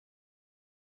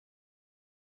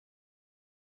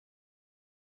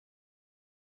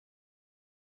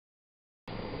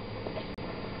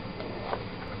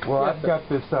Well, yes, I've got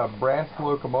this brass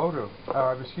locomotive,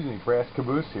 brass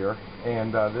caboose here,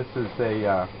 and this is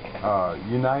a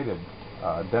United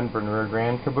Denver and Rio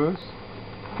Grande caboose.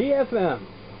 PFM,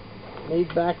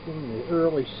 made back in the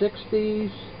early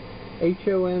 60s,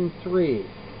 HOM3,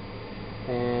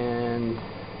 and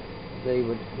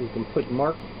you can put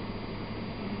mark.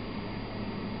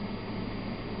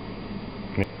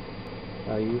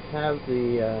 You have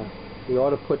you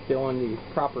ought to put on the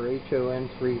proper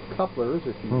HOM3 couplers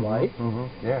if you like.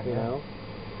 Yeah, you know,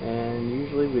 and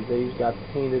usually these got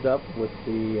painted up with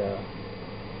the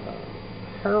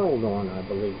herald on, I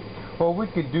believe. Well, we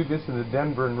could do this in the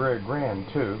Denver and Rio Grande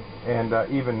too, and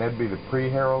even that'd be the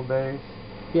pre-herald days.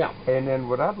 Yeah. And then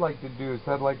what I'd like to do is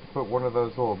I'd like to put one of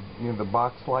those little, the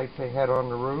box lights they had on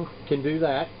the roof. Can do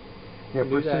that. Yeah,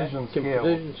 precision scale.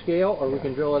 Precision scale, or we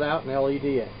can drill it out and LED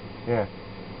it. Yeah.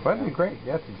 Well, that'd be great.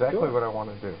 That's exactly what I want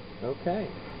to do. Okay.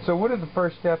 So what are the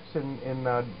first steps in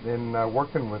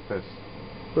working with this?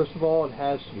 First of all, it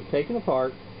has to be taken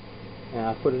apart, and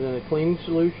I put it in a cleaning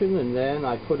solution, and then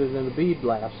I put it in a bead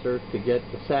blaster to get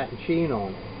the satin sheen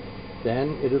on it.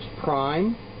 Then it is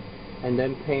primed, and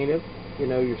then painted.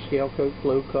 Your scale coat,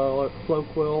 flow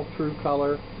quill, true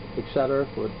color, etc.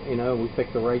 We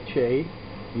pick the right shade.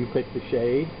 You pick the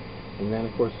shade. And then,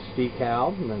 of course, it's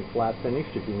decaled and then flat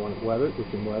finished. If you want it weathered, we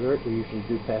can weather it. We usually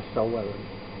do pastel weathering.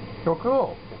 Oh,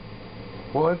 cool.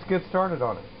 Well, let's get started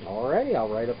on it. Alrighty, I'll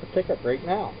write up a ticket right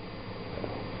now.